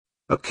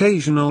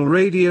Occasional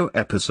Radio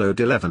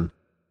Episode 11.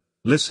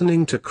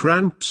 Listening to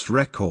Cramps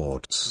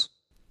Records.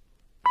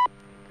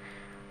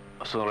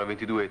 Sono le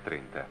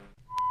 22:30.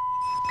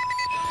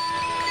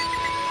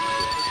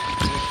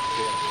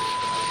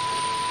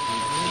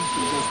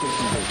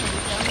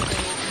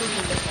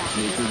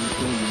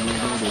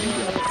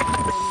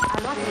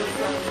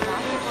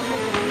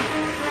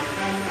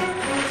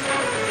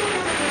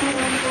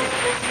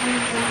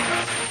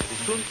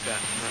 Risulta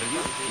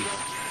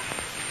Marchetti.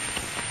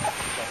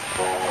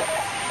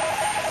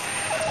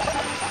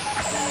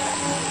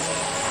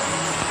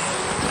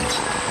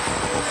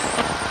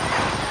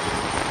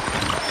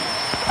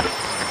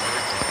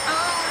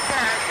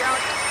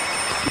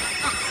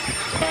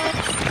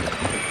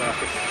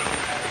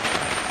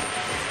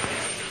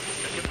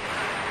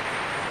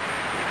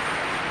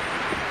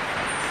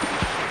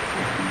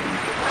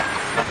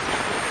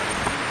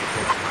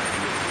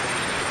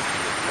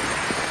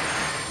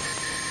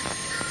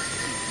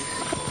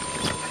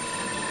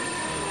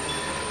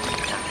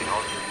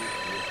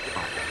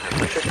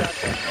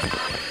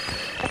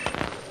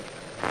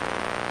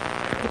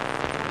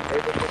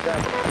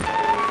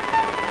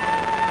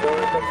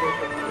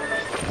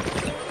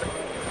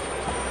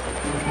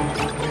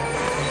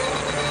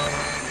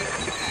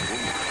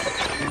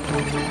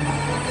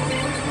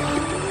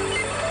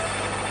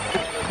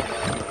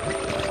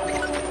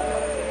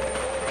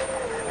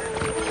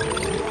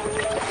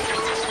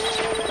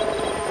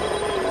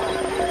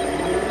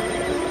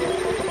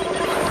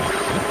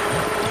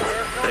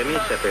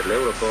 Premessa per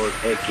l'Europol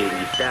è che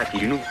gli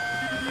stati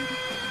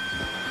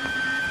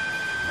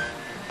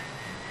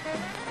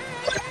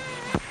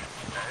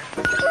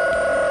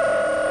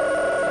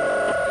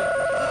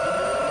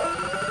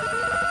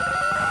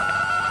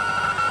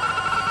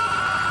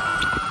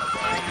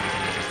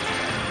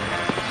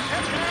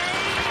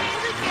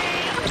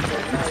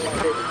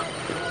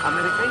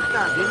Americanista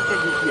agente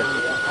Giusto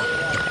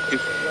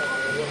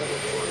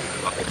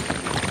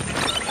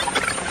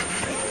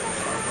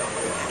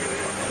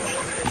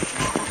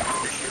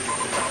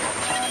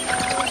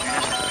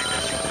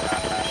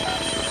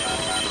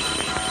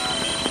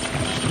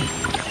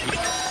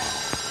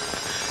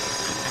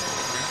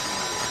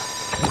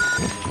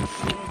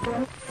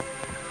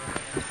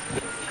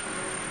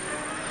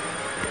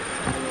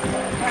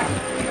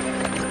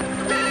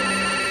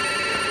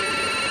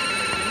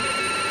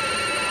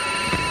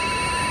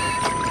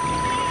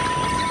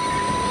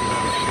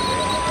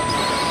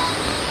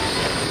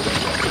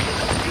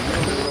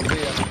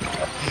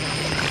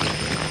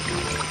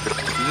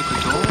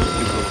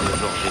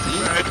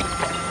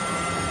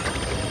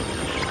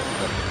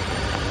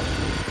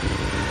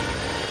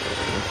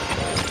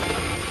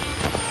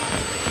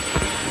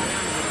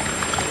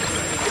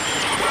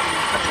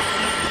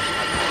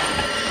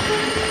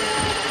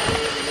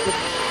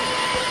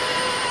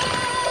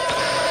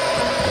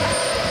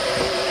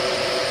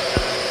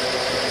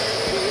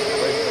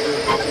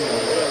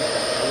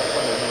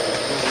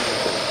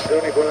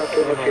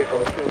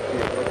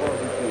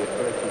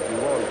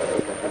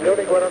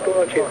Milioni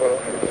 41 circolo.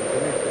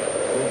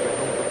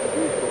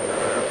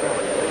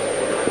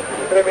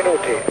 3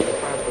 minuti.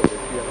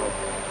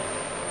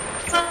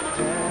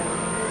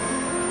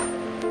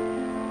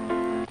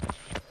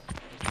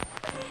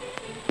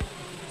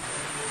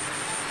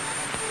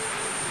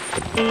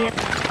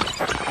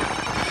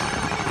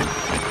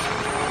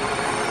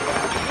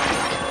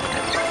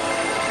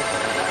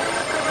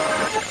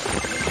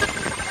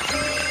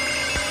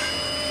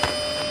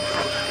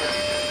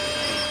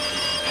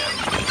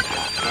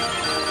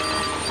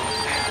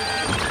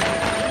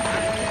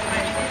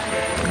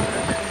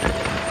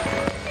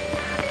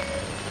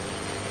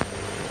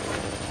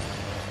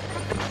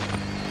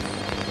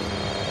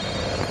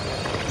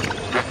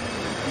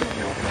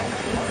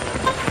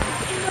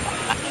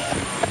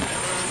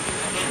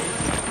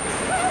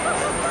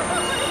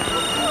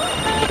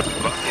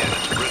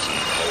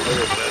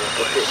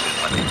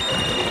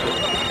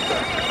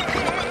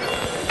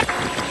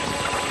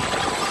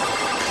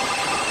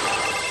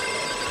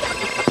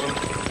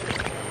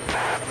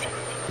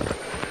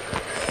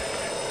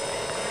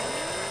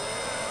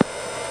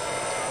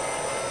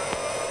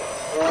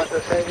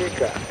 Sei di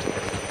qua.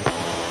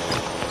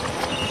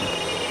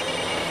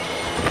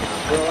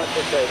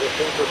 96,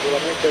 descendo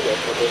solamente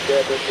adesso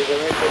perché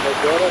precisamente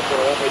mezz'ora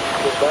eravamo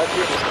disturbati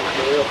e non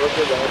doveva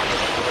proprio dare.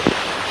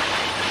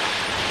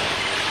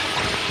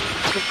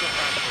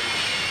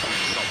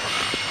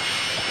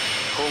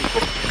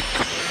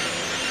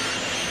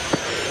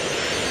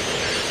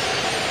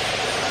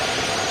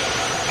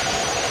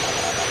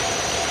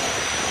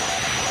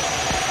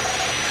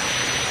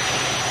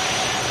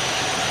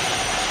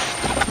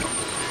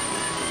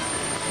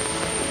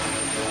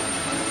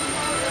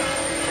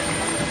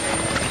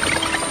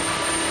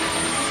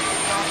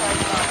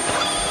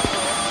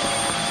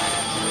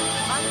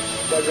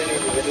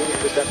 Venini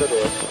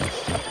 72.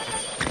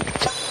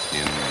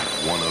 In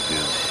one of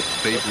his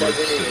favorite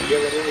cities.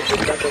 Venini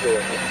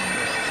 72.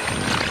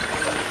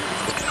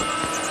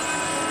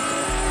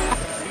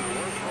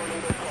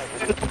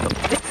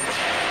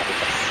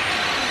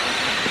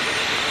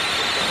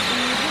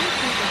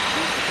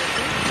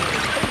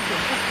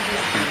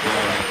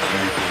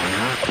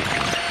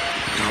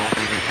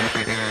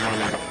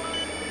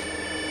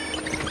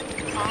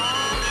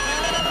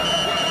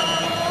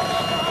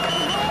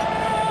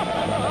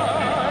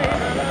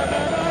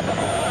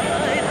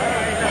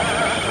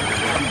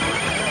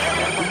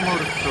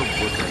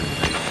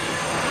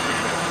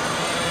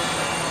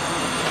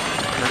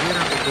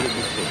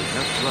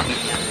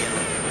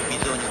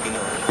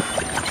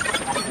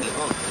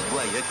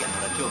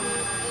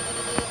 Vaggione.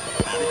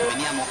 Adesso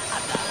veniamo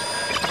a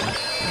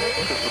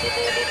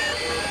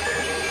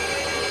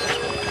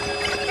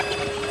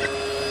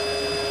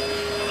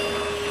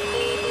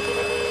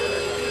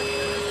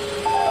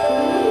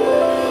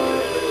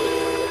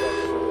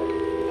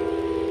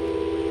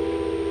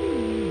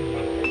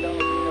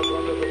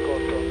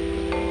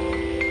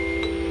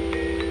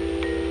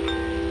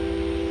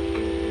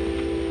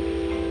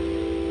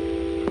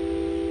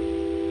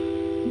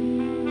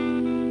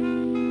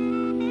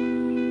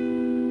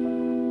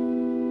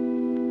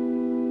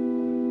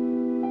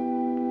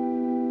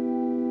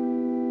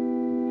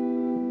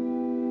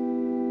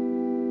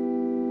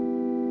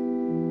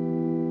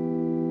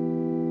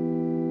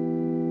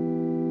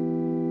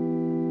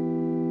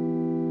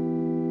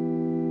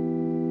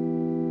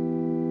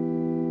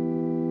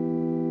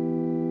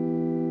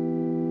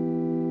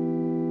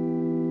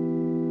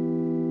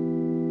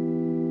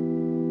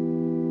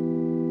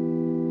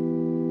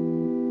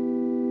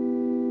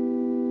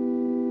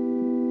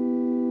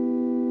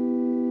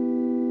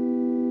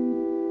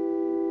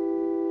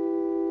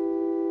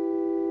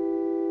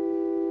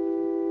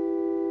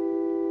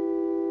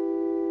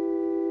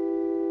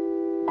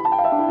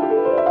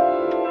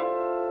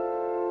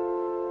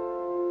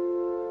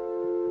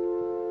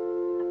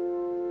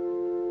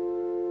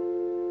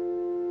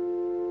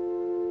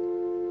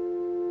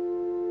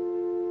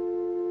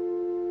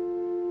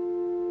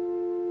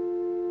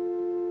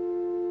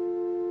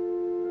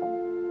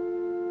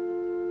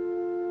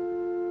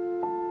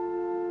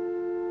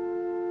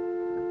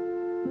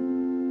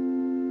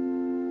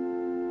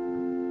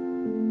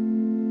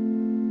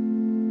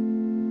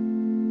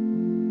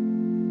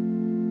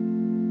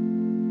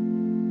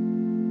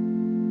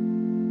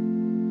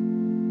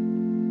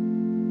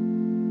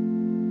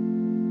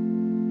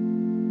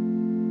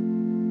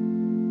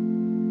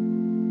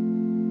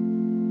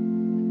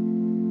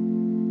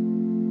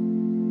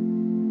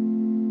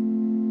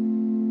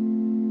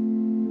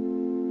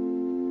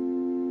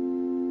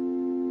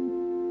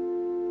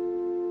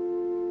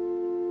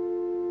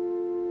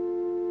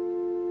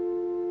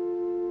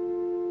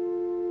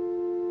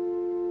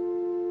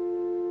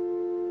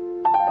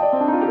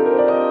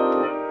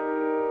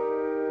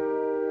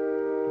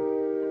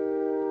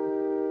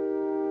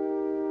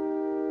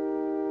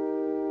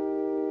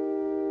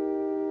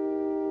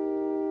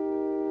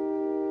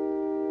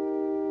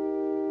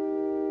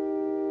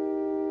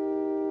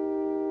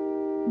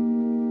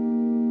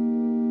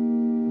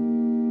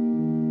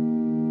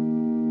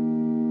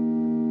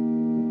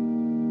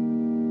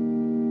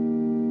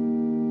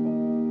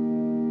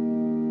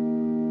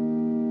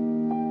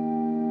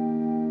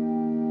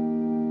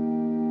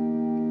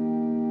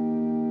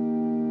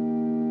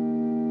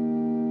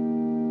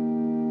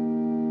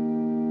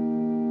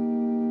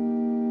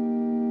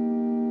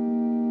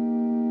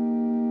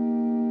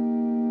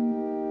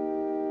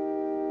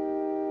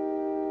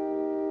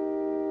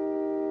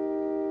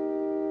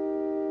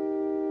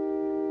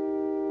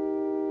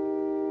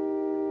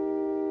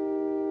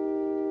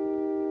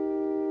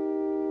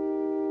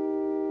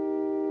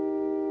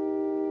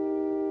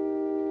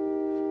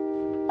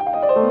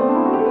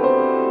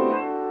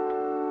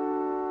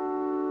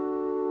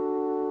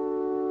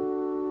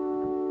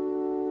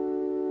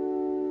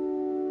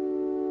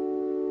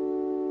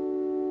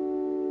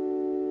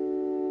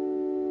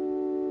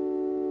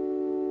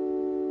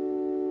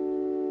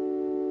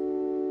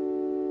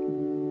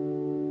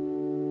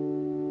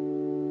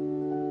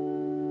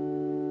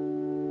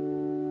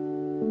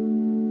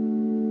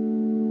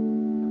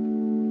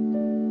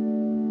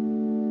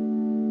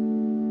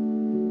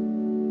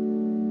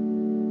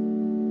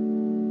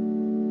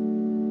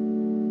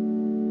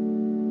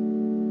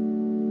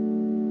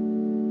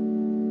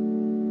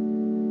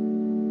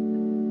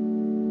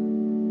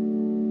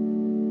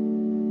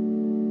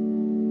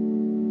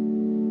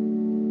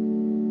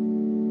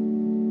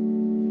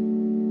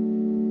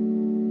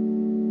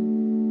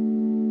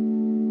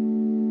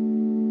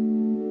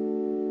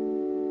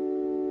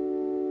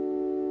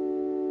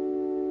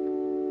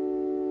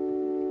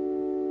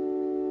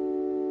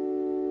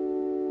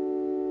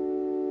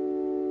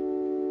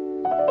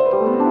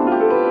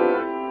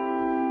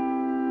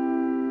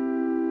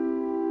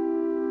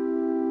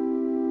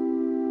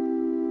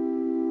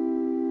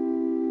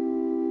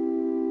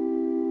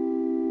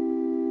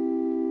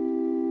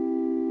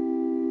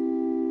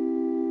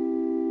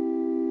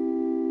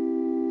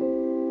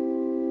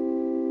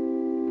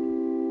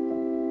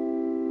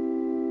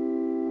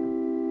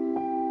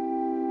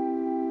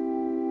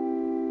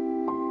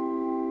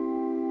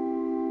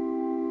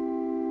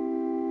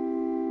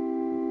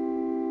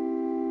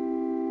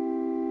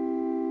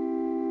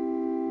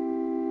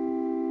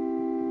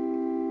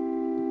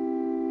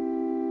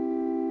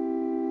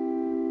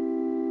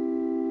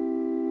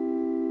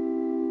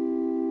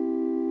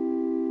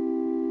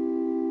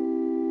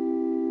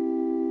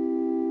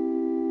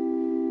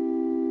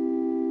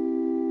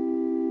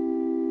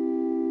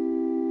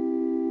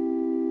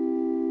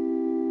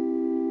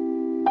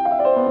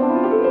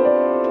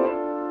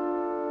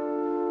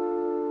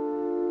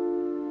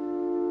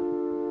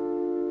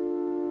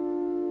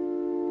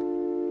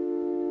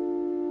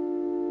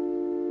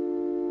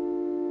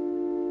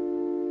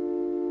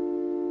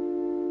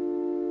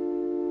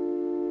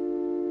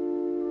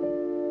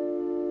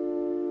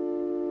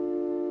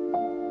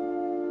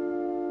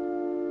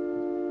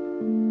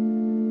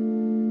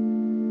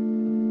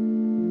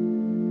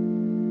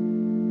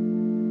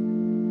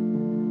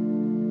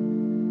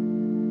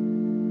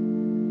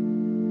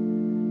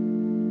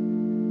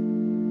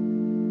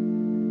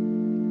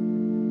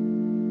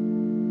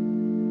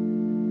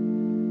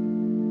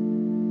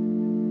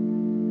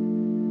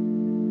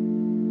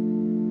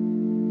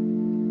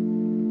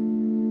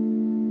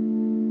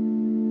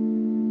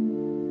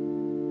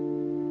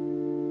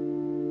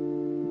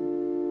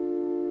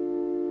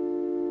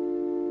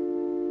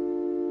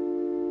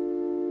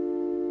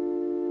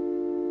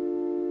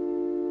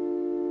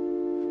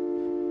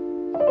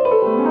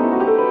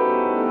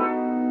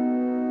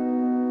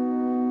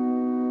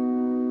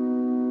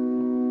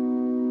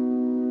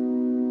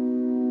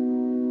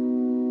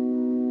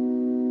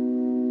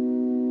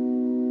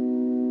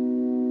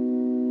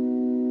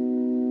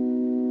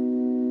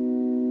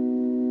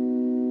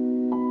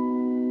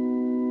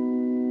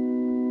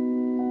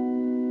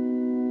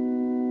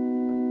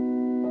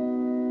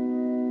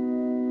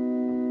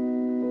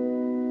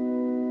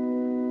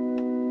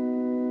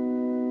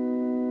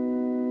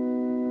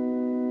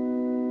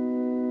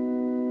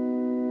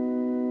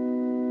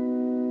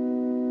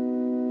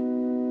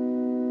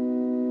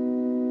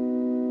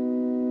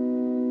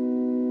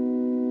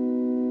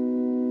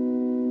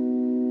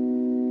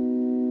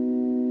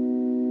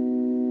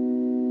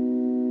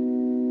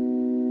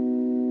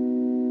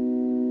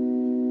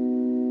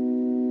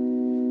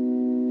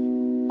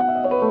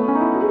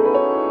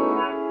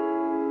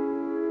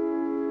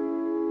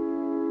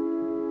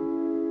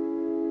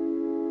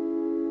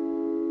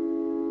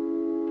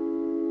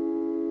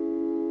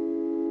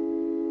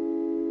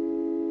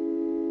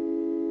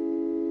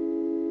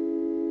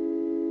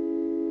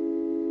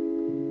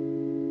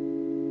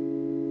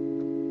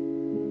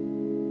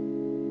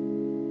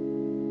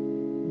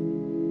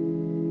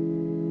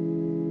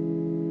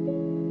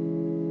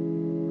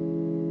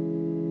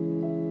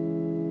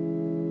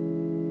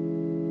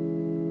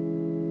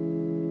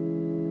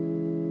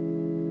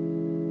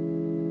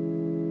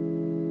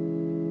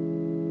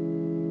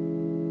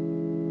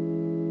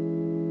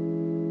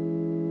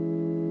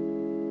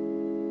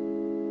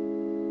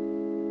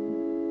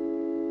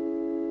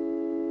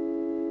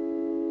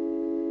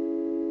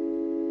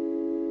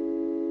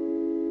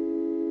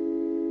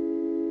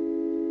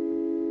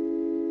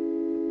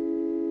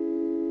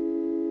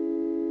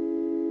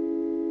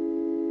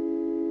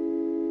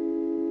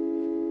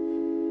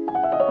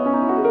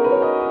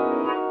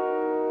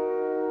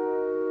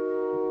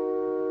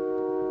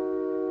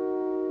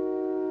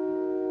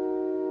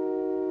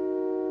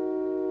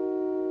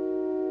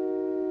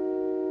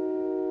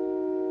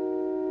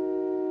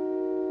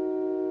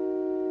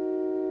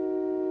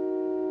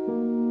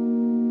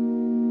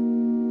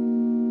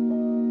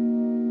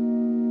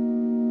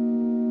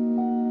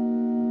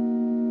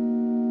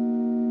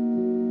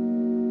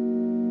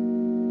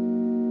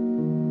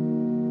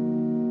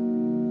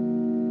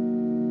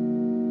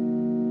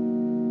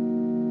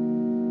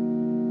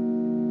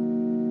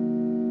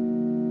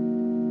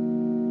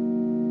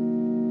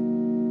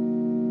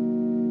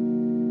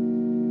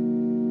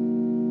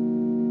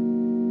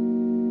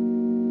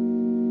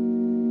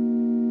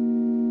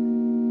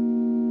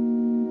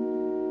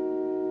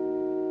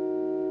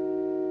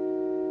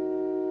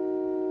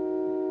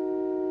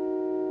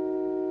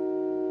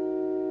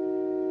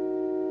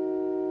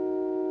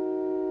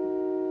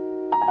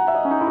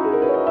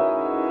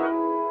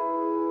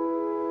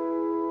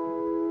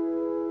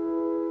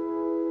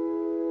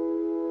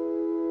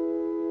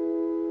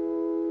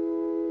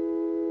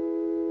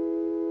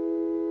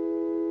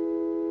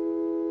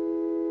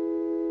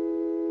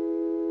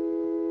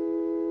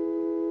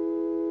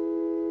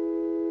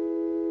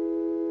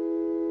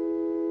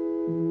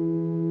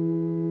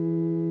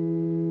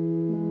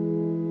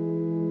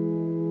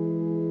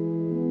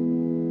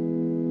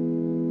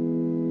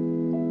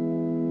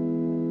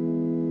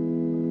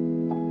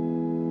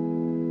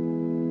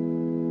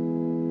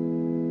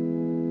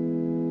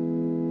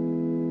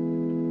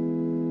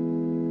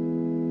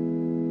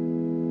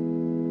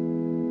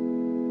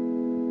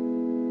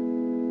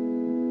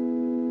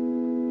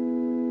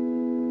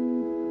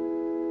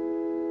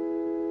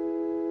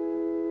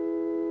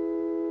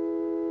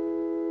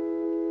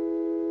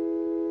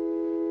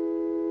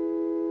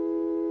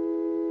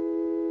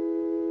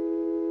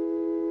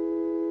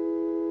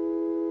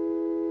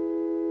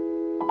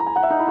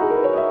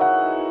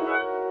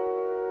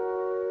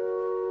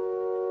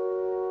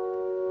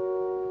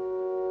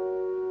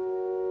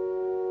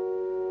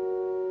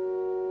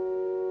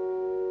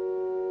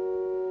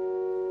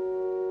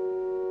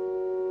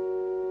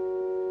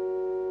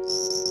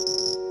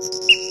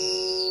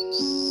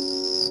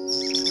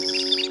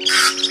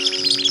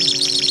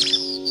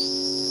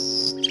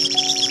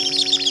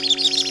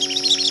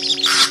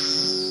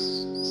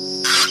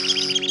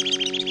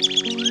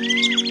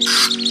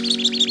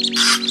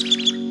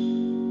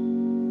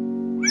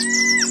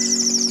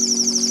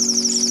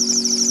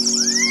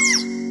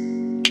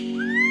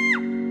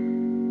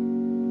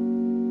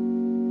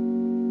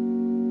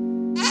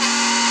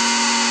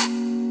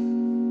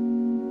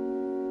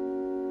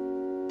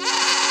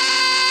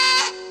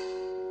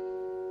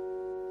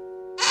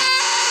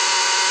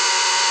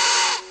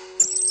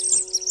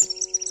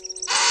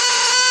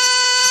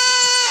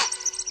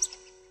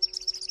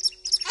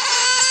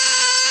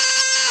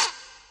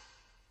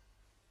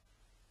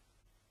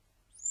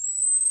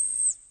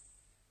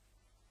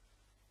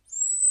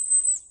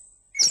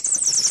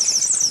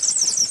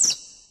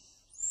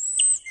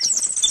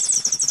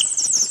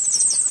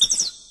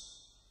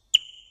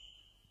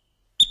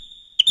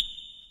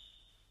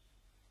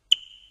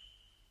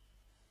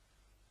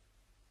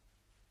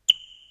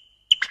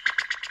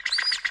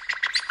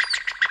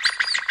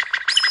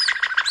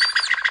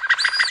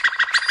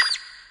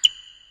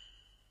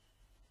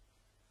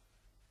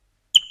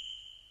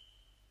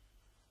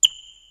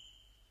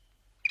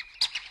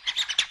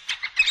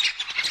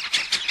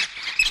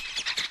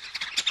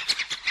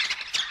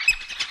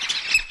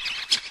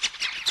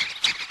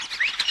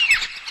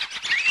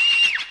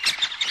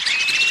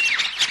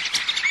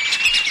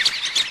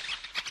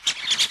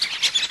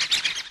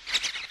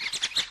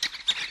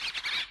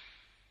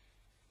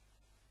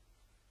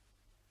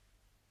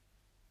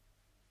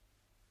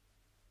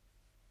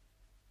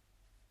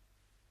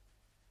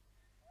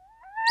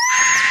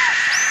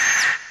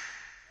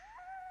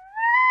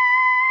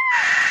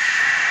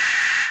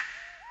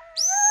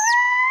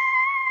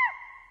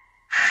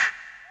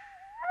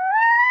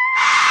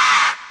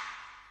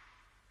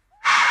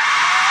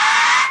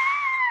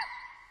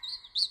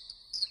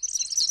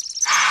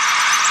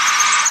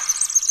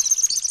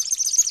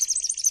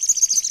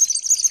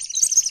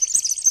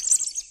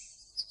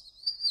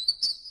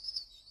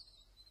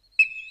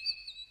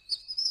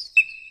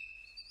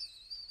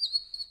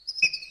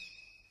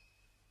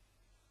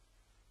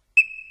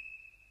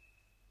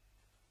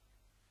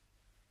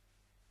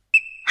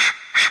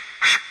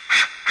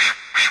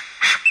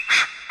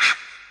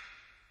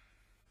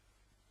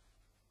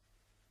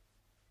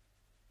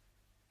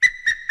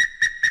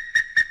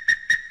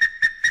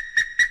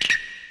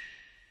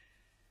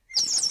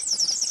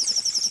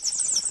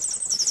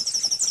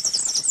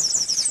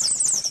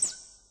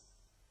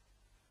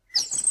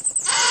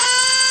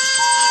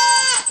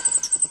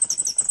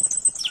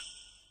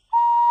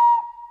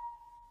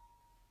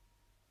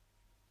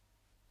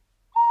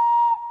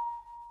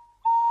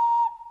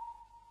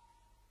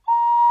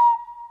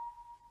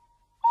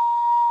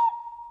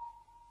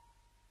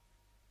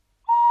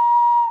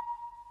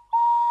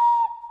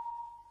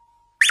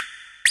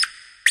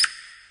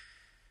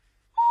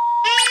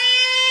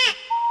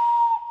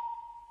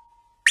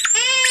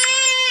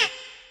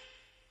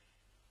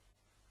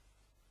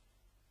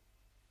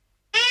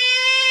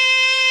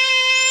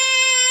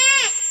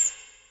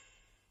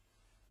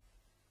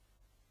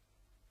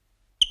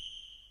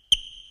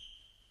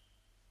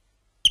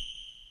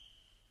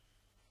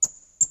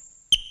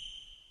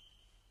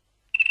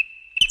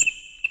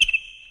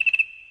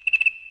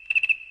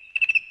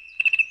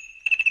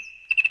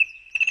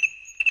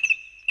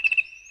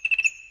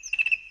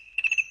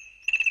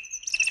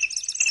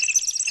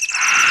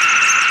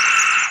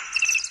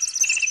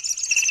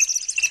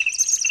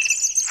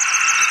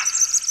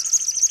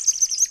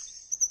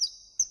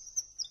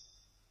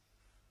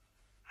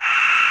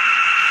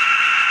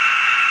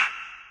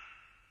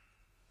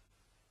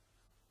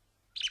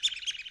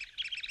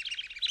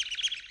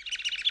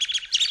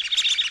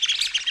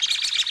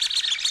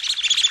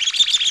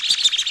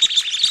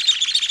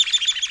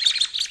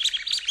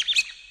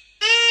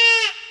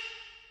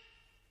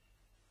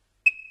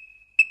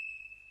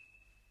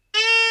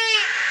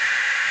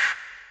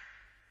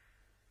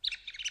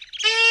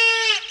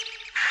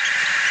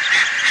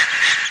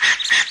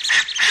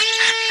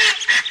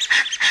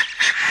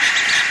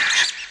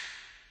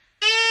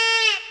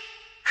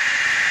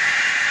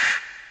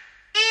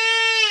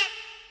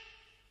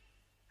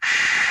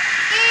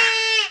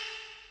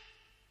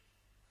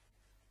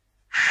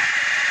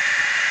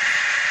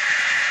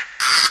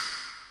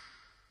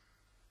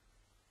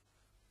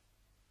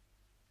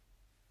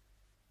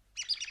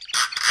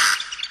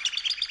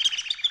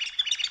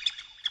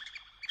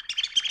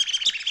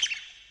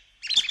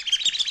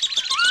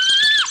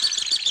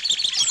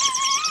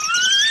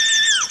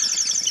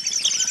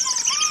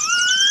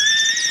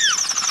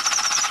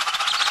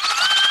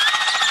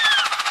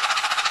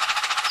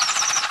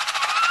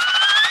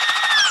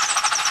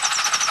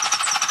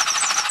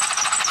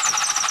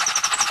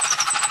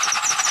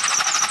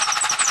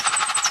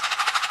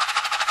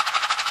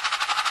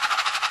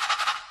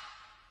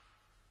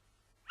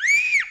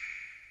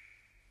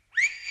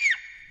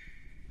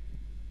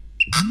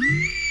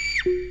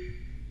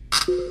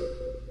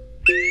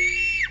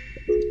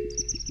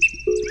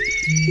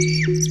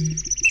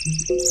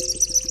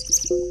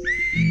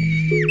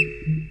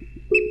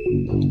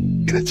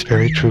In its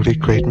very truly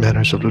great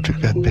manners of Ludwig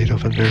van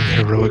Beethoven, very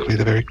heroically,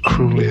 the very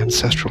cruelly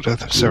ancestral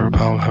death of Sarah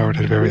Paul Howard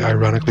had very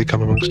ironically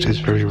come amongst his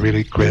very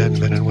really grand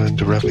men and women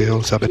to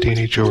Raphael,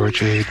 Sabatini,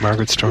 George Ade,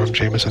 Margaret Storm,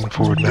 Jameson,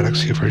 Ford,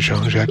 Maddox, Huber,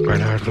 Jean-Jacques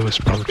Bernard, Louis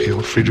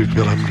Brumfield, Friedrich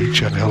Wilhelm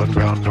Nietzsche, and Helen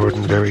Brown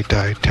Norden very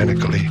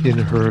titanically. In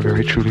her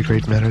very truly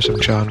great manners of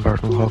John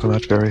Barton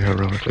Walcott, very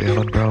heroically,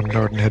 Helen Brown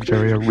Norden had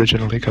very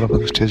originally come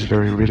amongst his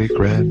very really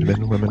grand men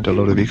and women to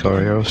Lodovico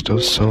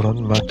Ariosto,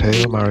 Solon,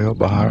 Matteo, Mario,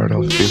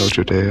 Bajardo, Philo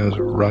Judeas,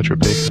 Roger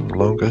Bacon,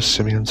 Longus,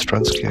 Simeon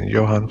Strunsky, and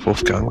Johann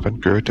Wolfgang van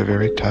Goethe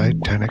very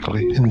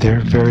titanically. In their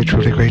very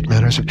truly great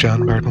manners of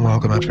John Barton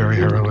Walcott, very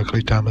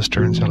heroically, Thomas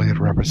Stearns, Eliot,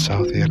 Robert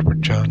Southey,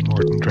 Edward John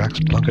Morton, Drax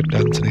Plunkett,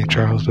 Dunsany,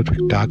 Charles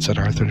Ludwig Dodson,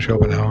 Arthur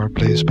Schopenhauer,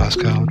 Blaise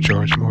Pascal,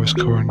 George Morris,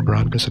 Corin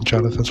Brandes, and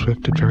Jonathan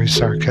Swift did very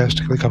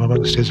sarcastically come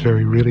amongst his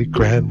very really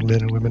grand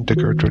men and women to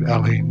Gertrude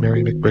Alleyne,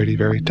 Mary McBrady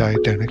very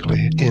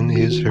titanically. In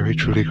his very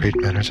truly great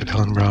manners of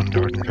Helen Brown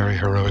Norden, very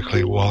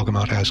heroically,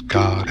 Walgamot as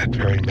God had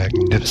very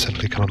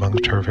magnificently come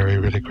amongst her very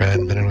really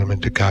grand men and women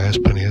to Gaius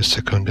Plinius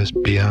Secundus,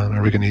 Bion,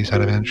 Origenes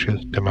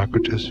Adventius,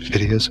 Democritus,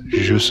 Phidias,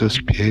 Justus,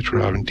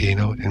 Pietro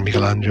Arendino, and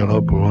Michelangelo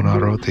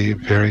Buonarroti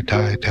very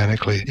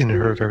titanically. In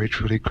her very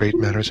truly great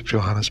manners of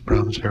Johannes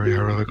Brahms, very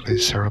heroically,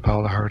 Sarah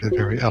Paul Hart had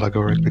very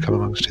allegorically come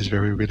amongst his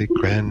very really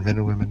grand men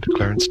and women to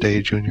Clarence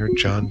Day Jr.,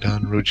 John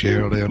Donne,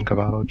 Ruggiero, Leon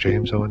Cavallo,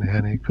 James Owen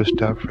Hannay,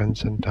 Gustav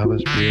Frentzen,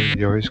 Thomas Beer,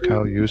 Joris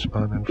Karl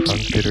Huysman, and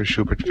Franz Peter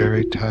Schubert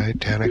very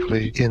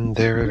titanically. In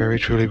their very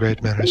truly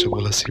great manners of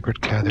Willis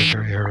Siebert Cather,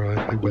 very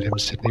heroically, William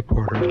Sidney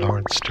Porter,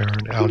 Lawrence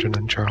Stern,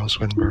 Algernon Charles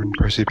Swinburne,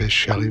 Percy Bysshe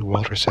Shelley,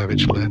 Walter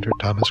Savage Landor,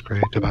 Thomas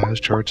Gray, Tobias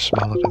George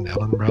Smollett, and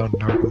Helen Brown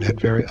Norton had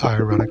very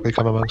ironically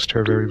come amongst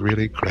her very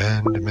really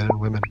grand men and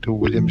women to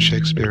William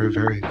Shakespeare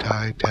very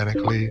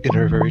titanically. In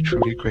her very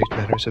truly great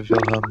manners of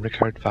Wilhelm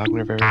Richard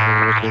Wagner, very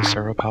heroically,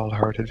 Sarah Paul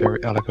Hart had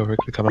very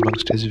allegorically come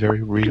amongst his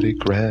very really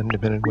grand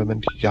men and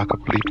women to Jacob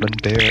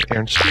Liebman, Dare,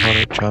 Ernst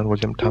Connor, John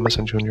William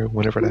Thomason Jr.,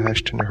 Winifred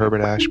Ashton,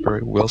 Herbert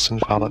Ashbury, Wilson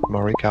Follett,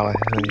 Maury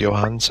Callahan, and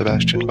Johann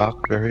Sebastian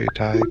Bach very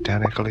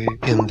titanically.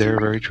 In their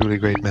very truly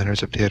great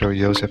manners of Theodore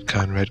Joseph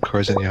Conrad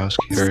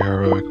Korzeniowski, very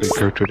heroically,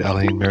 Gertrude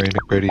Alleyne, Mary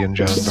McBrady, and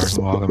John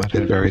Barton Walgamot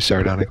had very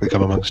sardonically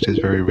come amongst his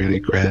very really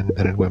grand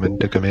men and women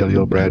to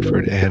Gamaliel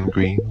Bradford, Anne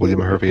Green,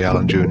 William Hervey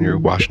Allen Jr.,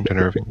 Washington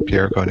Irving,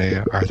 Pierre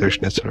Corneille, Arthur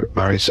Schnitzler,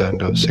 Mari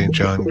Sandoz, St.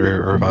 John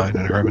Greer Irvine,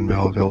 and Herman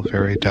Melville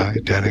very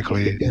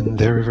titanically. In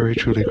their very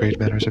truly great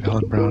manners of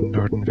Helen Brown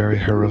Norton, very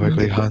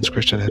heroically, Hans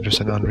Christian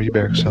Andersen, Henri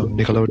Bergson,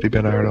 Niccolo di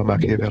Bernardo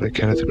Machiavelli,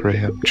 Kenneth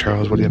Graham,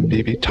 Charles William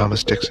Beebe,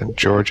 Thomas Dixon,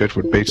 George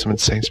Edward Batesman,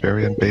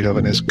 Sainsbury, and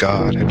Beethoven as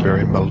God had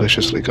very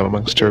maliciously come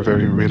amongst her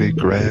very really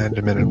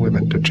grand men and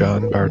women to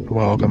John Barton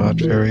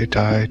Walgamot very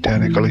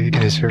titanically. In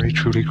his very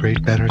truly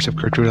great manners of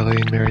Gertrude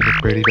Alleyne, Mary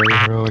McBrady very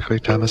heroically,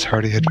 Thomas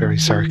Hardy had very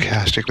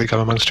sarcastically come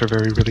amongst her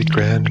very really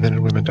grand men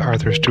and women to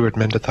Arthur Stewart,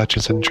 Mendeth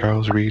Hutchinson,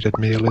 Charles Reed,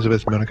 Edmé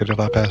Elizabeth, Monica de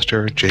la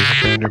Pasteur, James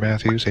Brander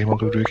Matthews, Emil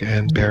Ludwig,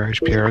 Anne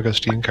Parrish, Pierre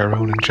Augustine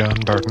Caron, and John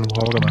Barton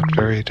Walgamot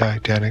very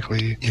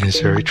titanically. In his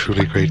very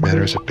truly great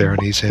manners of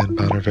Berenice Anne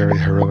Bonner, very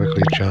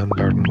heroically, John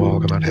Barton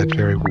Walgamot had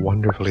very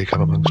wonderfully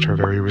come amongst her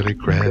very really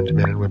grand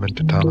men and women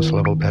to Thomas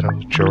Lovell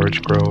Beddoes,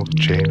 George Grove,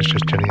 James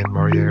Justinian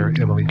Morier,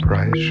 Emily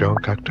Price, Jean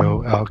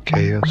Cocteau, Al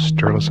Caius,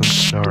 Sturluson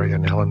Snorri,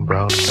 and Helen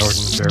Brown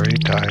Norden very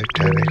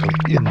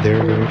titanically. In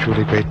their very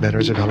truly great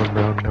manners of Helen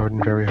Brown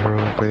Norden, very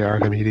heroically,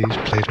 Archimedes,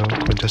 Plato,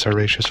 Quintus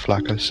Horatius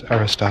Flaccus,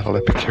 Aristotle,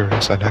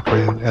 Epicurus,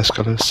 Anacreon,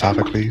 Aeschylus,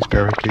 Sophocles,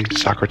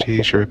 Pericles,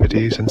 Socrates,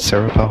 Euripides, and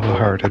Sarah Paula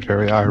Hart had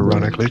very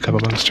ironically come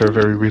amongst her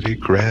very really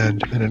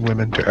grand men and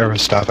women to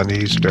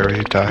Aristophanes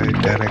very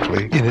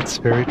titanically. In its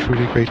very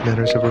truly great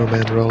manners of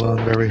Romain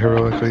Rolland, very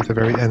heroically, the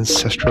very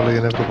ancestrally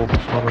inevitable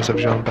performance of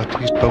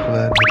Jean-Baptiste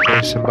Poquelin had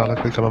very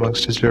symbolically come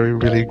amongst his very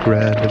really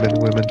grand men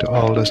and women to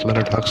Aldous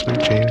Leonard Huxley,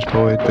 James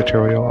Boyd,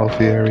 Vittorio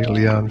Alfieri,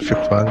 Leon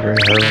Feuchtwanger,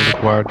 Harold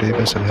Edouard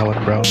Davis, and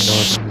Helen Brown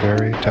Norton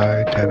very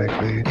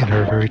titanically. In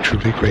her very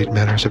truly great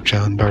manners of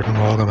John Barton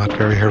Walgamot,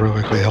 very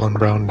heroically, Helen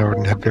Brown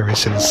Norton had very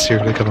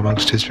sincerely come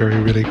amongst his very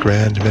really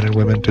grand men and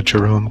women to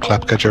Jerome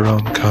Klapka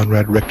Jerome,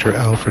 Conrad Richter,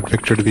 Alfred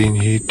Victor de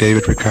Vigny,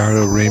 David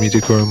Ricardo, Remy de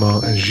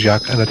Gourmont, and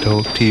Jacques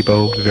Anatole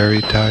Thibault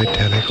very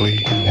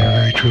titanically. In their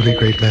very truly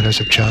great manners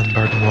of John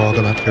Barton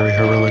Walgamot, very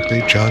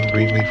heroically, John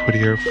Greenleaf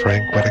Whittier,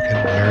 Frank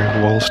Wedekind,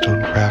 Mary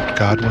Wollstonecraft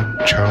Godwin,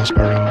 Charles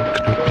Perrault,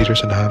 Knut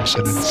Peterson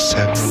Hampson, and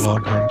Samuel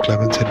Longhorn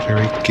Clemens had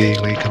very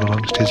gaily come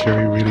amongst his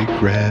very really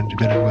grand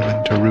men and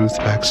women to Ruth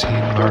Maxine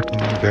Martin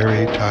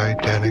very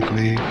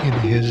titanically. In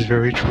his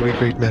very truly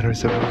great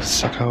manners of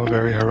Succow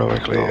very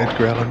heroically,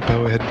 Edgar Allan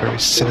Poe had very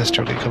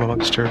sinisterly come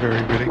amongst her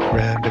very really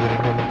grand men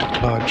and women to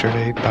Claude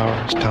Journey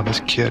Bowers, Thomas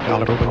Kidd,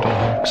 Oliver Wendell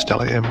Holmes,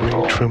 Stella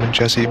Embry, Truman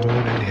Jesse Moon,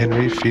 and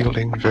Henry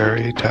Fielding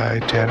very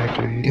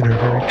titanically. In her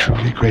very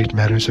truly great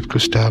manners of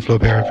Gustave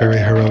Flaubert very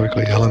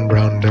heroically, Helen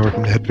Brown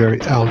Norton had very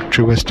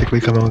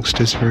altruistically come amongst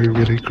his very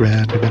really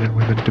grand men and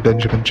women to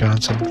Benjamin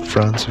Johnson,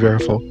 Franz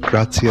Werfel, wonderful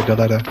Grazia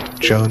Deledda,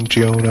 John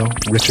Giono,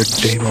 Richard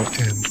Damo,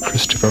 and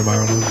Christopher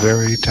Marlowe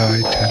very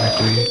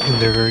titanically, in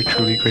their very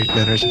truly great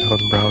manners of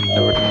Helen Brown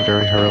Norden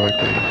very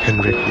heroically,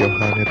 Henrik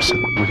Johann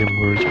Ibsen, William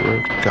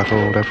Wordsworth,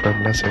 Gotthold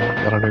Ephraim Lessing,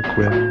 Eleanor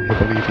Gwynn,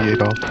 Hippolyte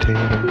Adolph Taine,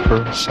 and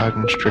Pearl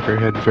Seidenstricker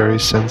had very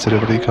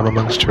sensitively come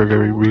amongst her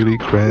very really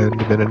grand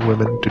men and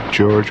women to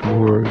George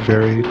Moore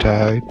very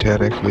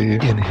titanically,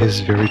 in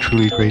his very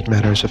truly great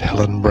manners of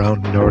Helen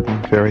Brown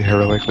Norden very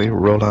heroically,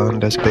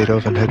 Roland as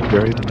Beethoven had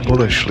very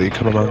bullishly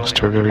come amongst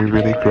her very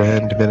really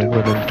grand men and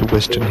women to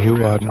Weston Hugh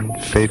Auden,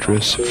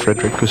 Phaedrus,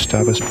 Frederick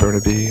Gustavus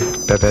Burnaby,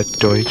 Babette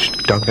Deutsch,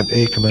 Duncan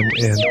Akerman,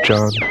 and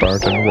John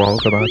Barton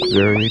Waldemar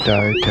very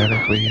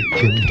titanically,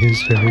 in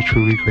his very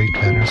truly great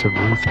manners of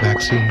Ruth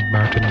Maxine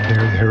Martin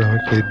very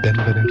heroically,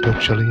 Benvenuto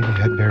Cellini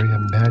had very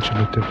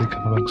imaginatively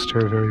come amongst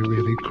her very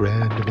really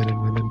grand men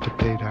and women to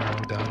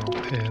Padar O'Donnell,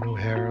 Anne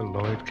O'Hare,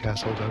 Lloyd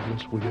Castle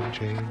Douglas, William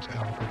James,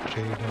 Albert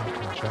J.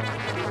 Duncan, John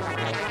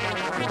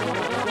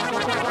Barton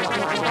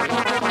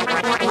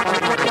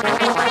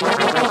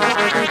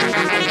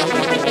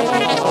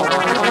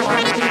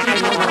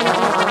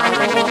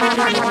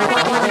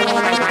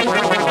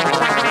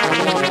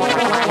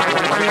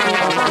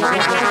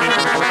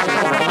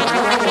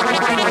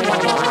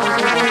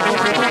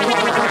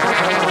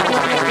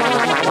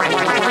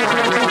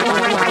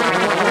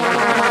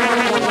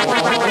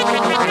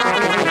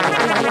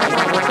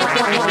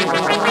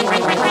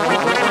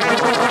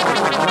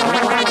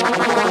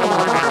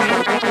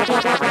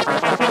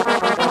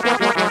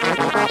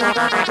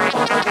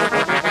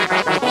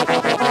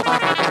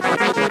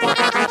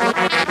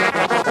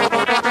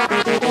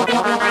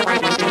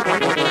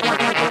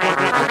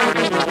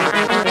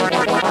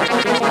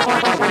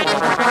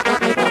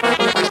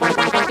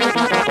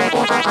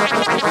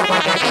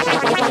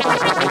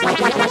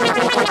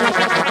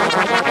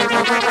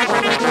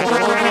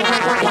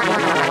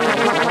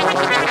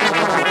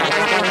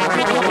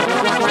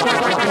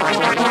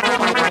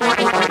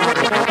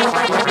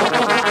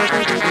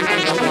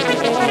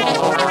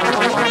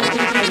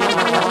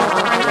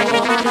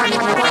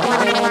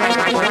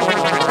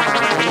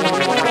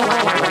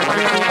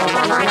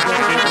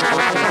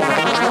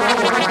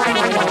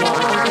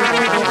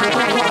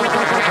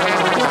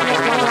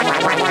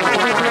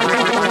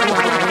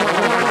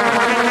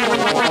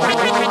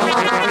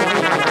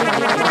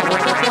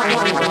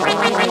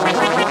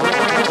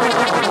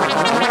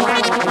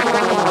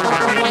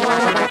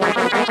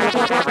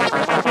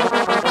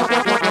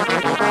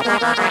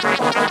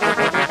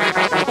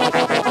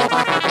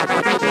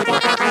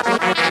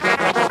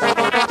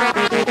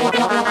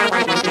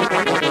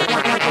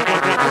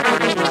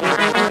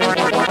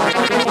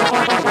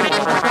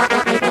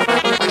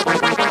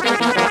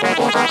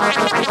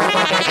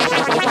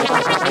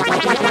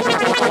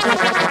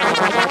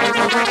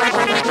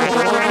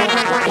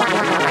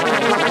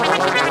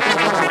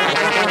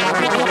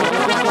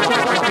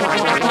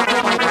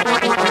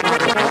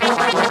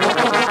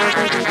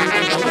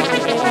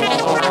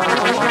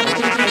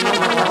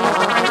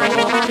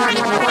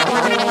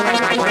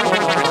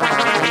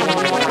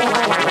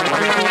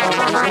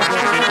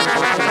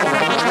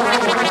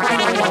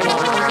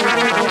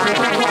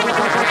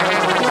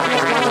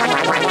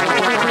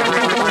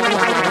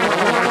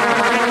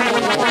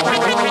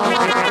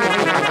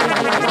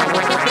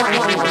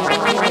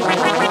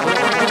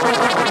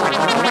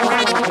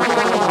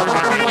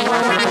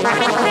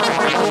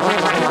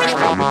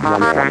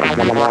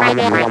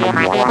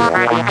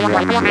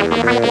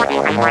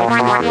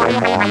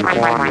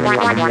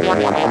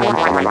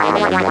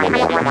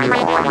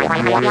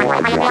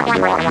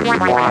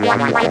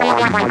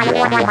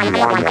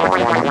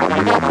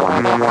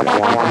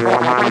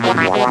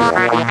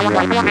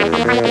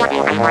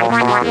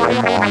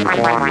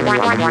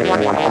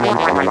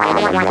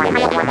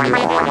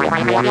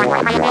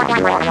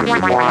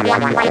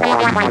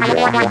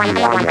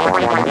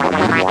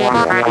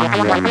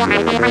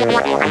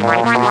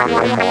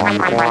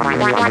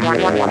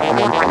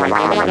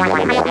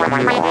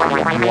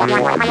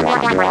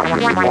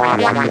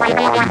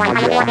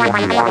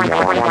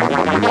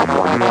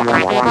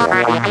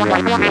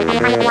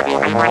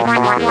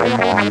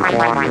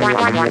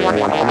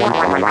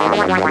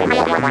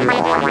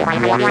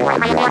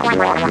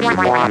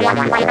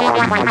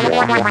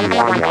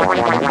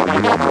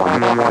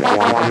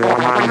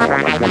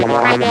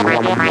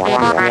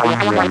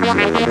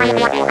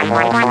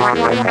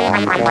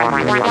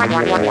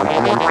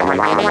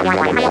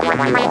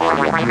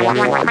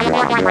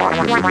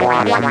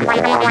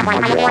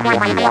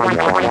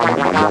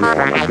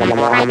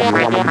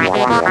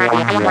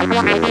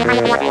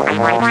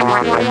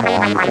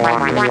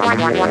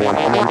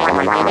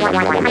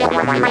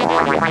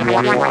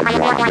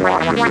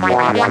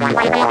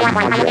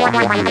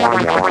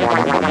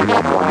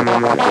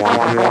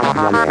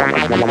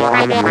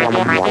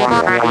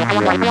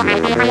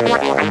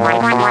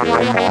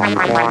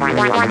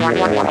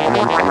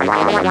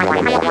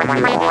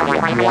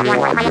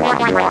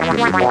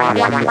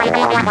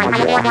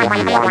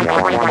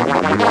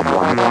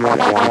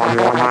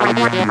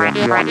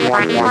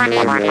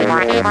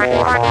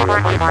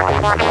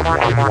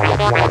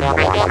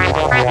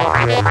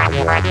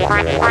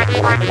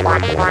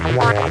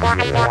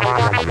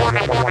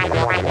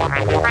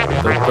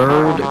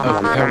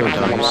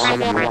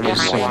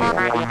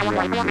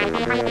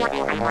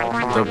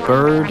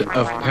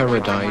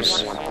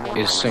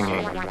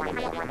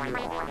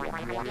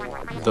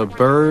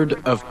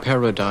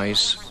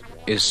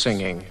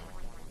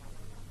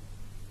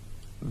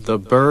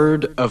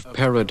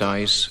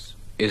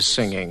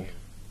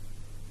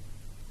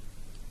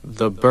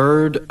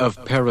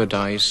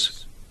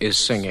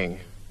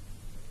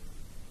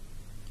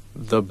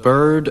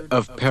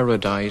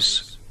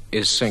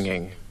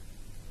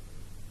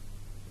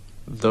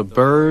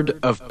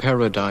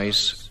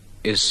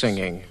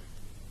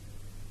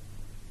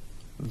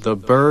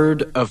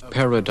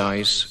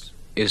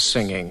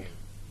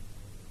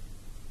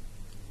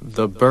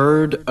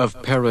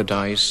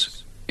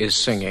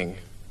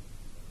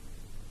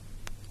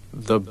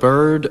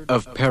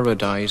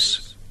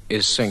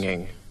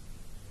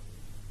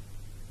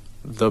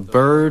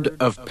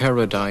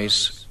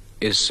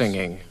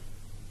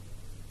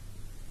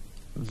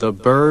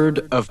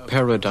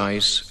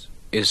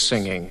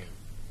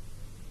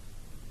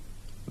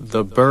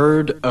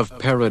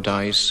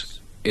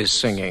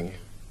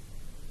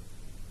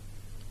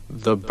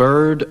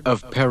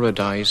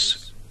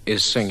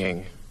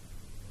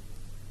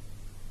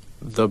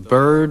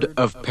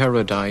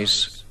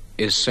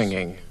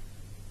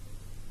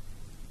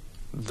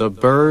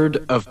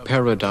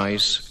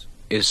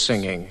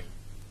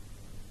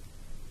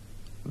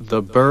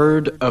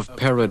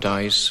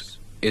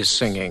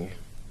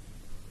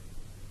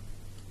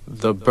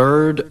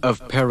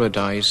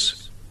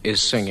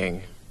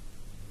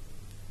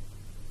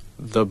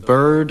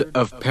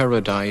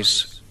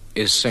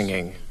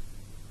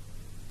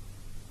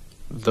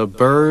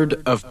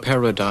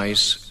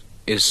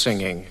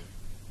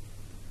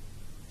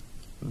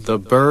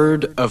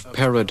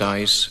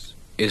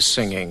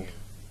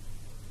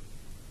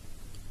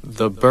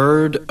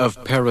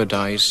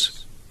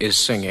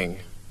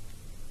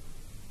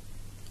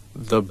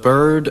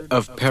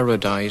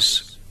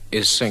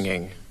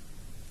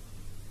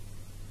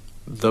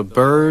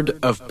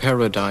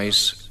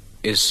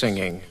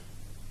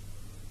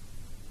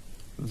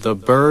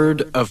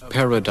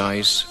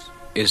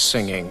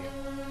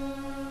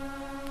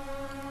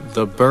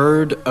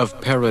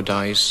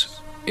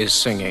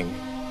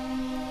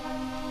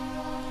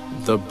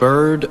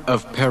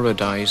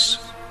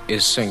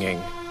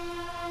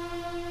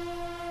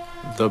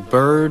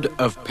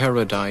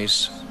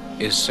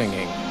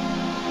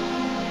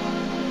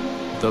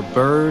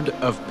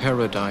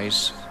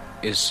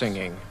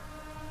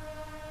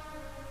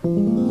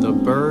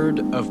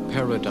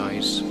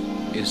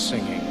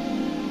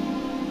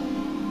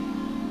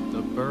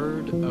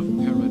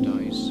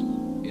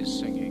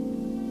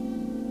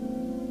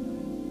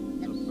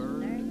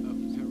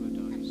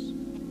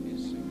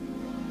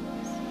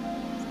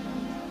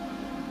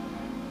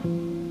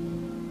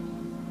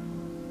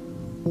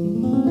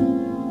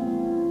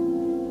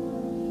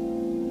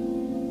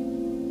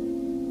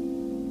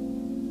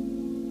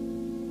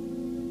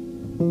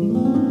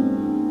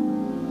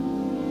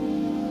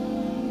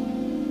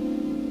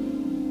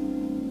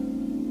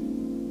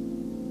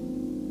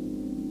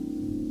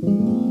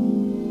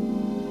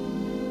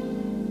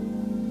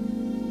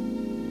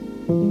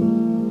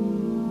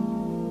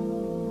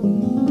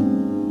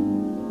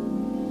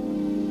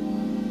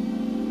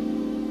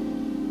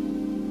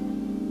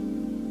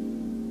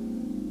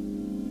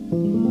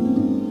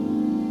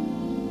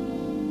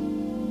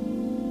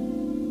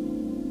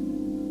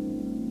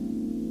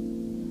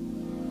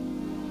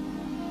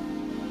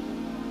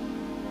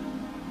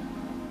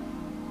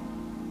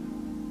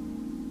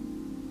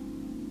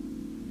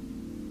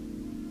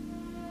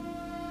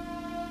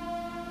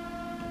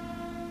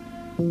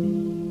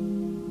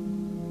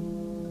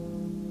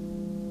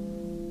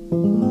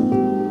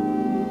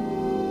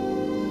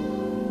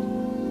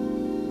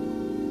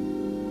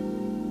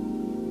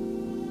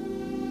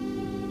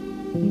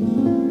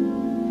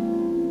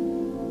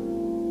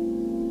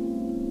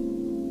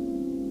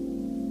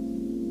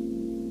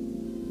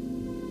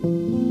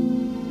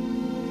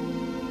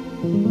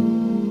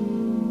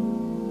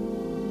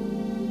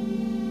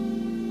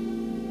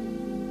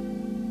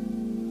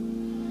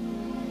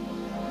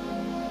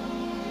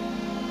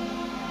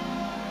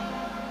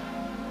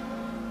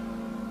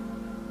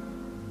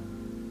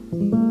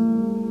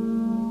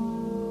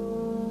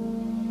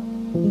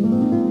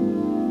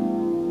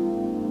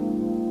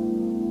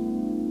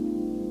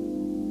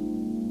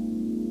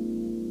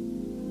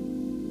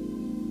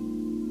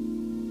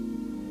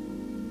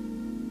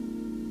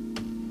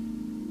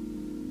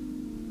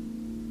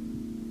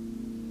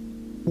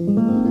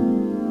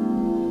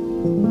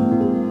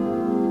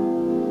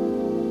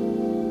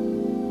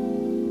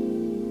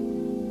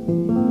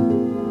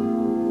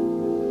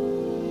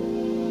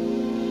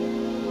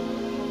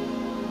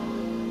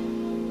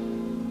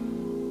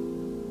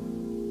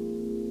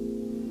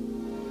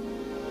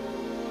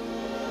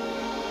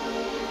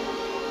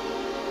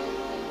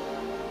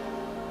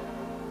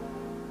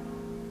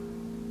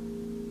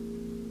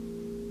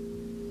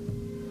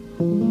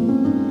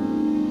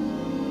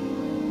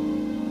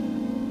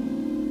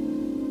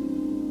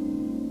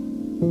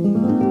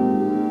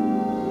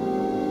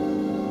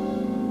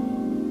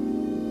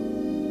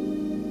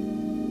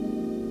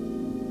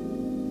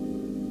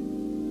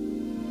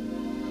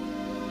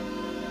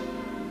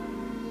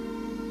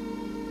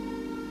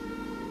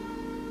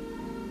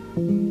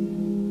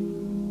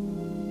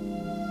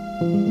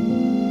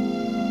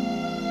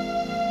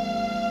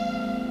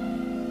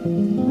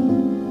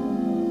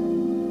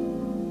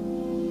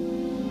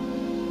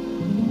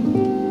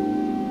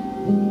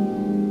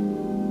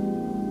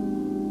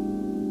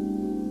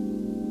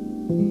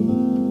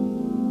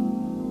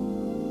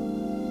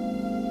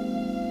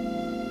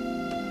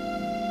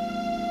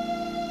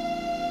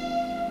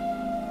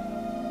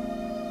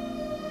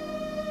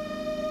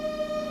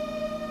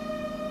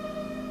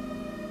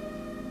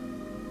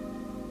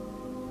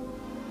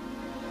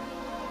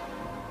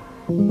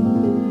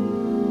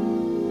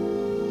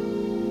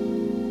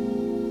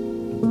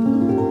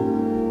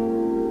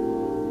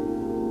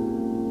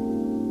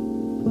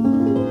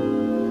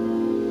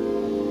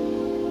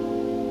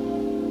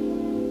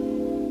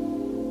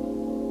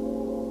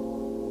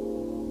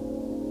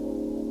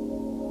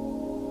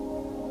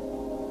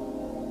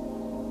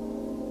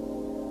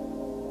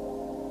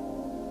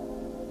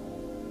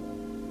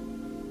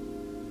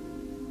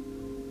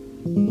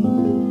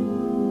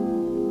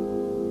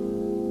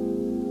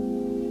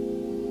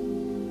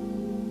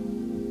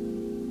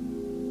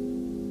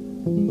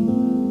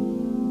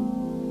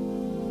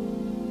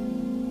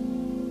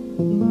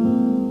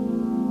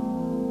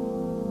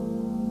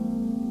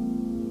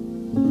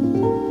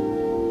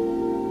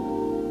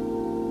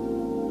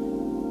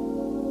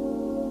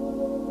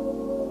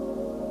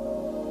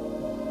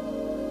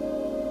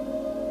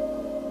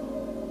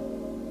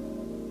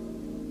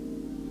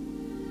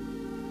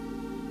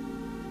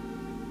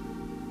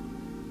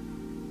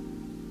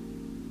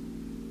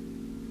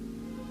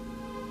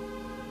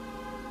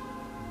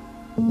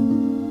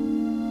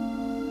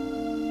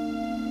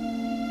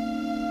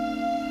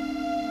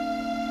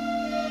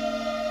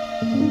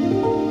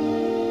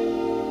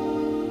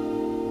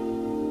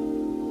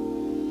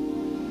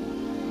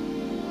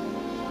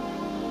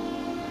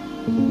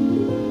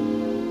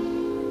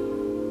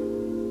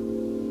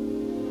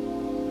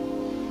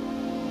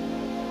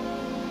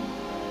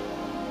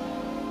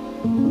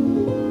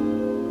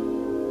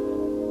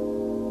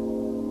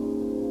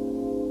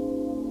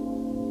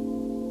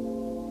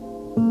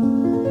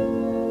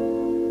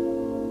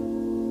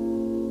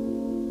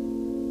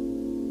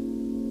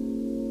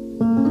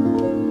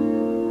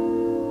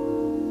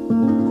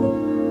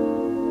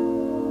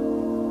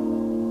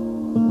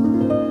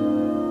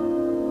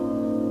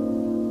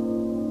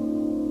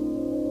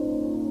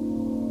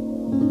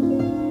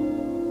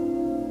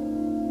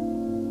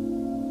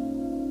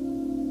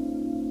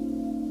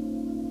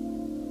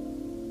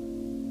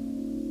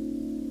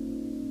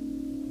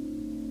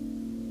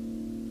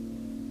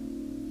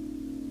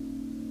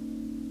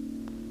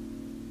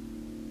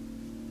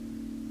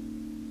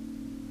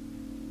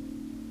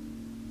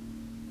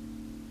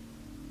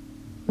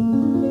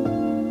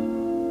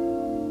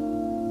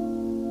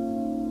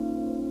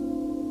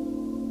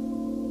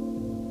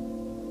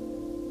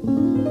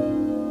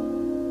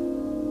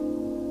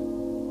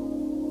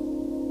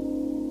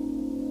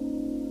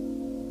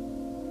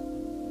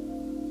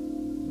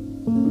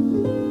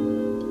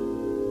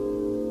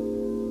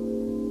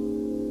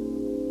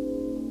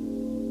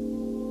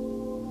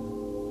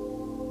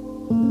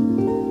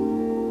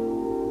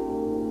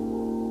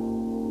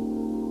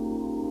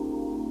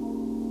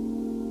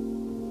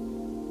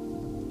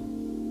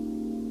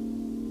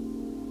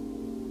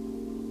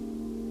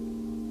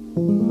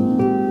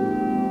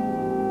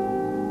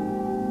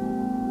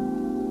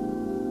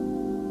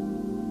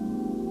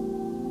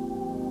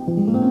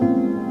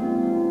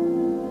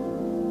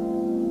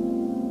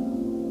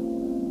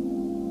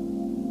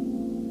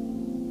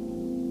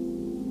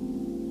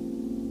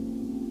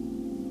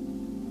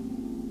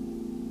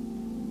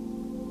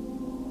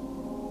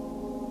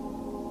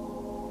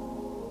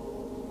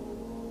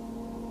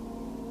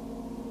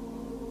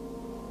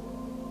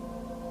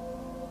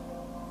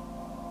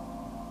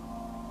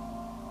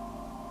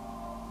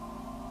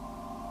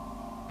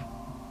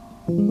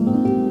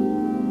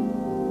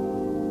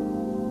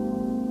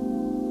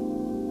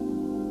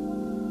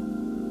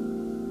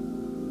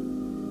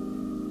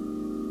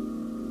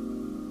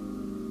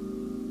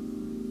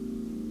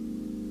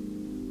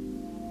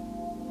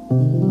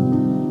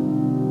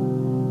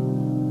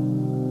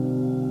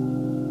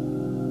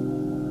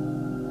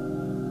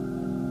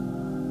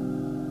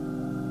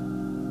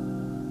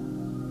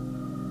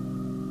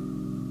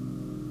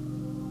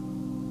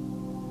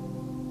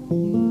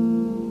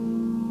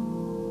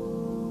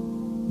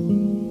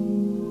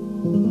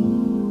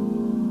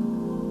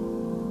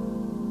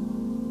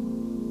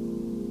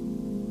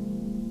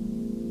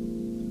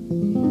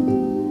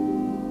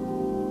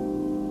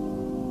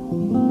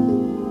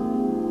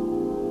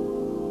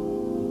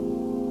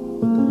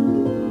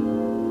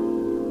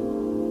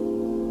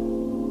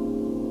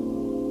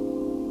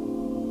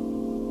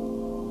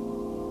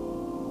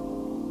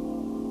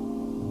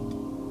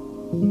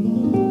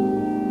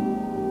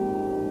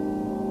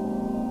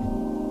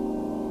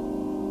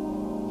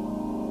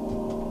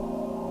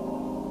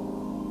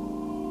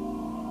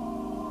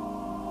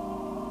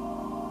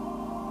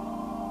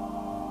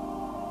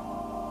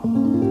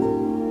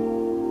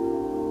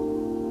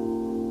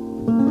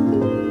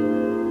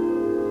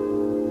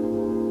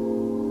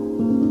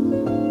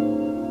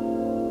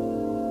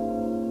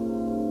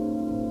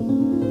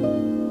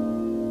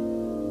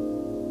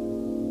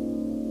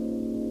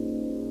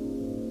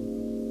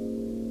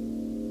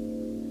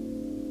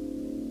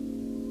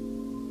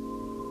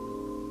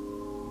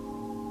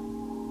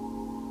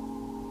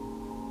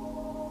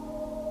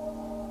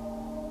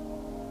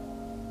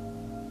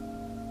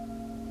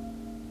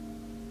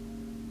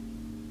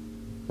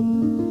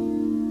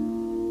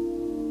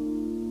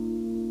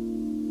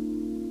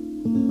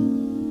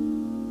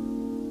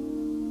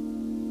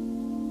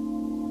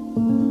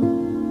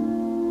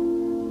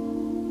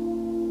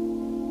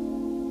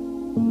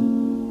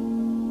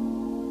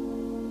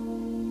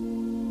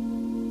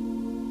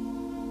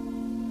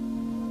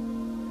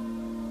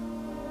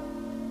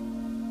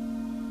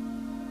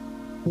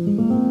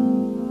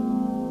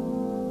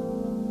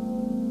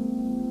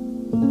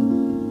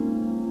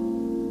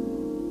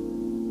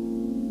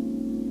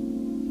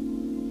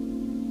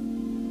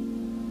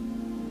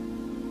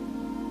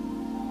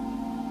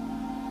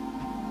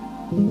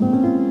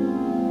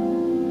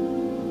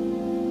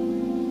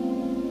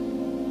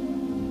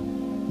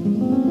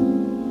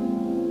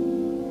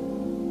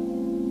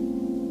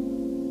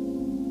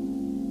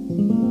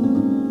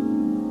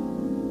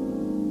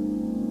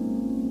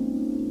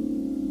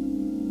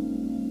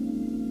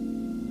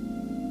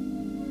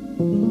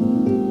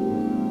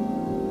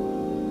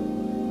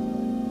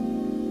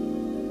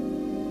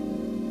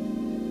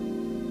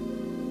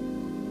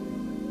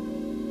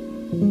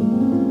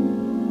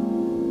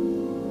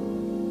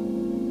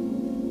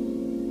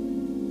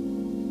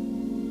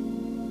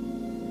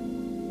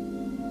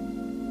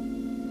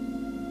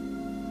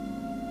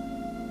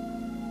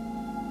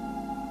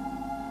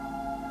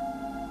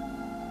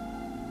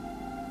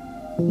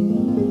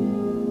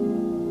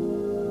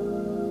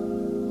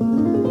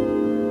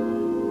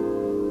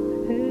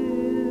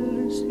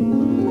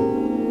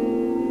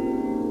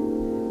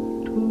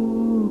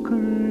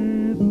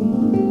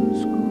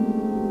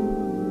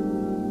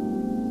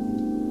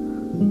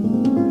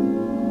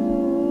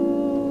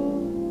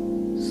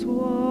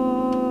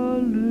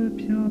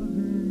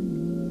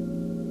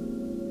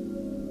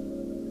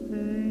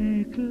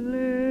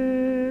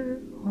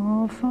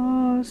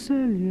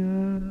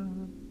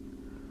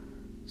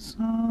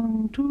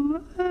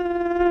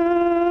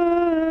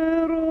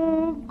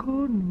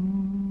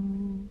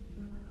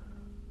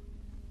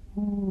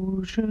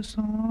Je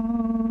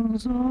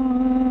sens à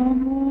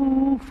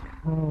mon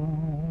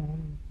front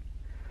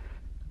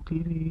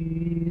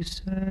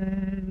glisser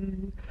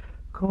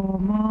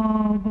comme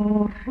un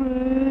beau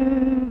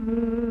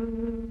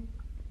rêve,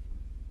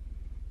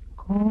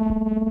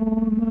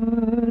 comme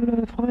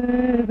le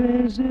frais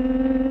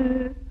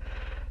baiser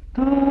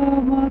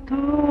d'un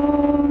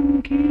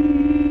matin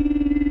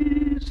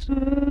qui se lève.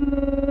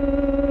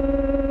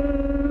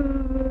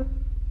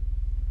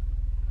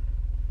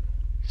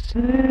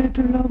 C'est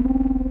de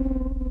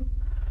l'amour,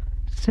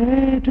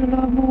 c'est de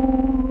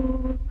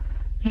l'amour,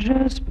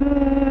 j'espère.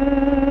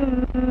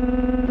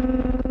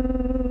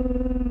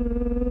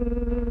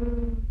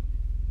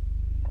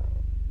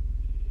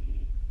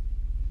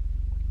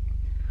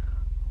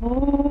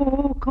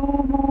 Oh,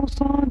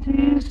 commençant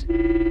d'ici,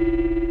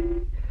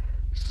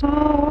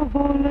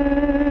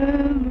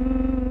 s'envolait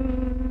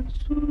le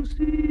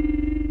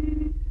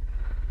souci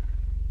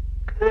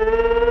que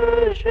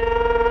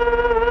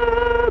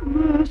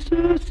j'aime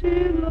ce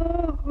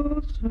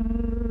silence.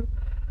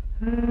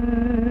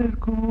 Et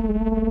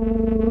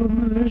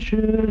comme je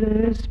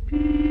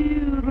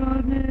respire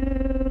un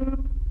air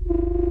pur.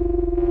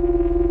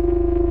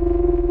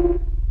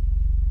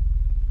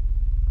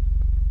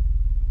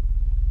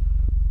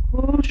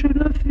 Oh,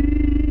 jeune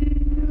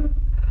fille,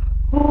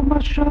 oh ma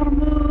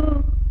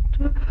charmante,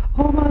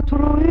 oh ma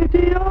trop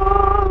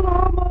idéale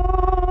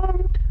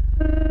amante,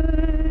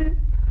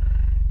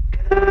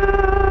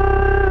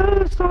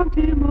 quel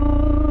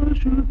sentiment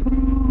je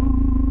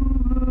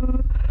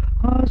prouve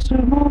à ce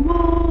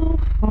moment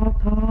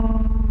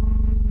fatal,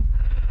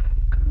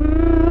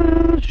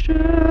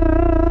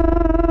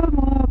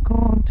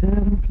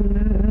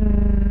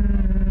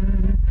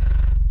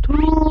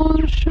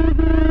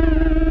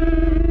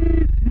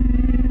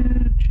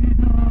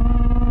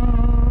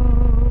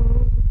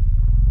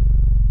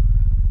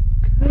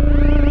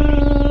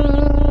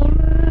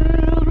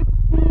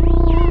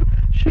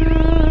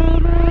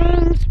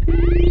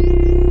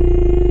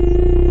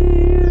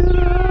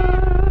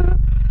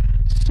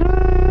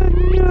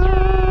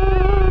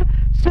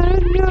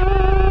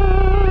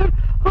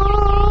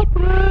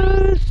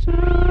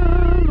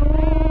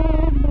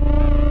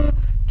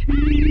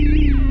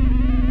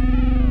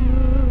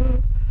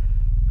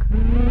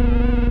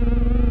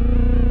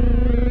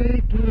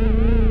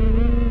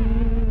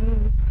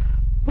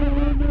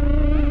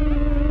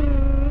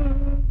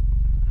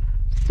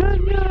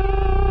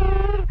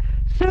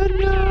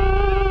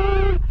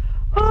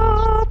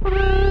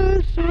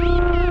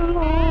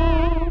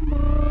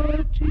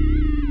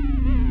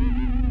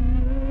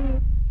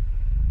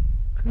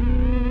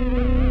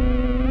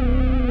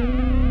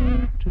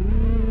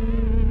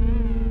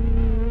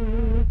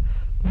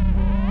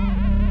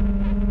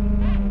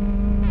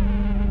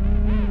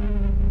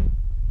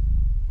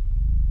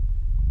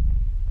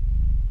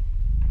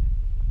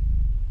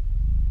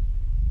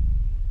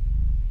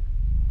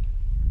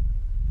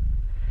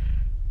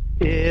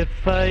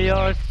 If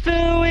your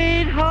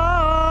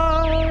sweetheart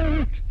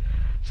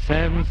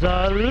sends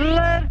a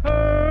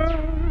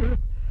letter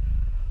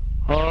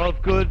of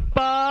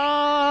goodbye,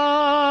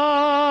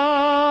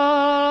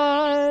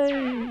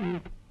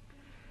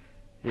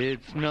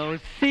 it's no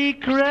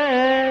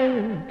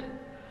secret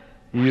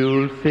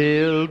you'll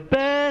feel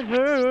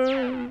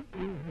better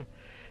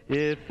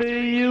if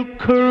you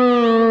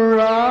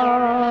cry.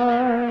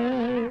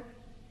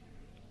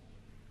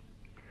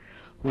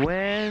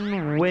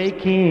 When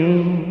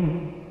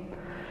waking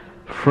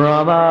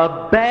from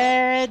a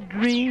bad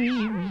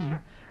dream,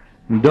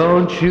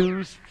 don't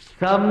you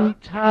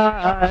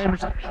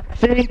sometimes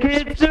think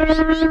it's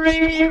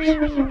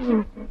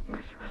real?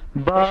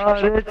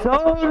 But it's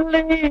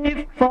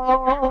only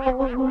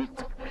false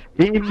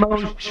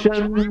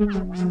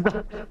emotions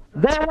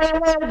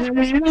that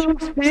you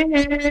feel.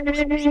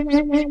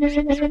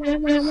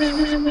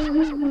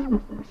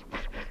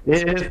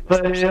 If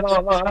your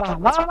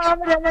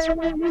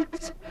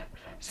heartaches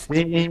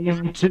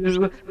seem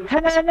to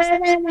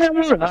hang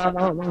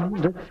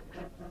around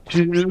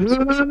too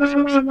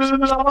long,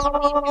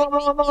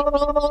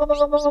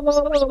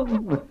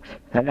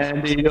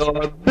 and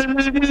your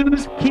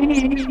blues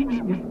keep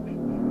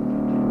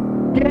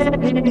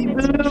getting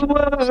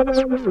bluer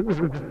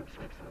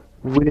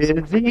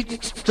with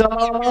each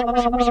storm.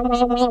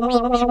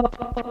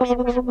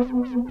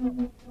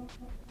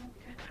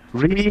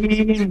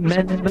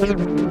 Remember,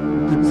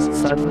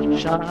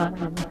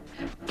 sunshine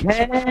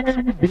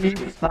can be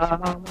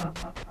found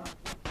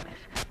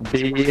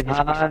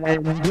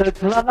behind the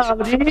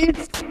cloudy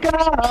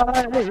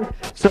sky,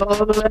 so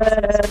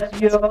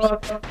let your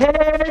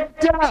head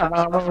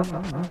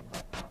down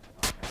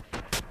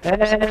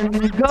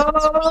and go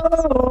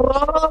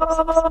on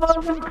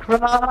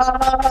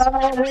crying.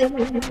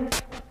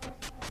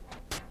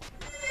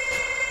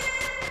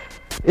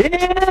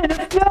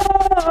 If your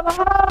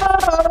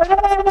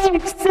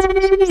heartaches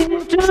seem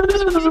to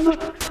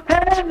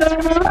hang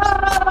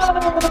around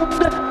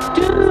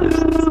too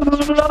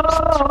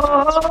long,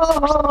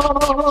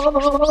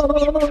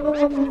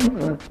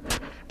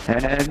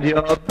 and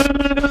your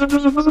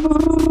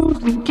blues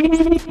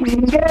keep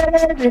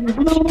getting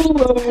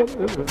bluer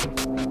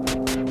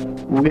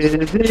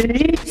with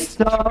each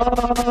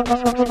song,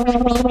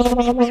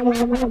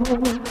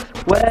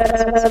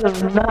 well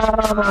now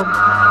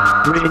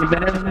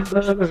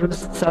remember,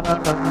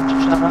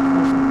 sunshine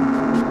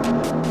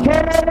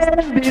can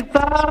be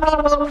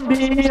found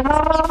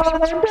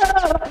behind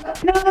a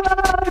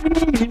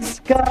cloudy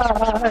sky,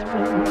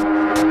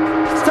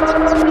 so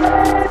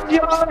let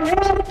your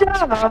head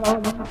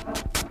down,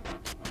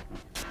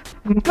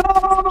 go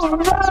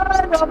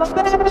right on,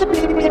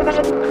 baby, and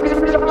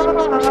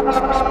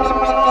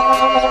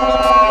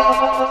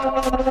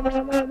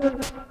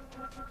cry.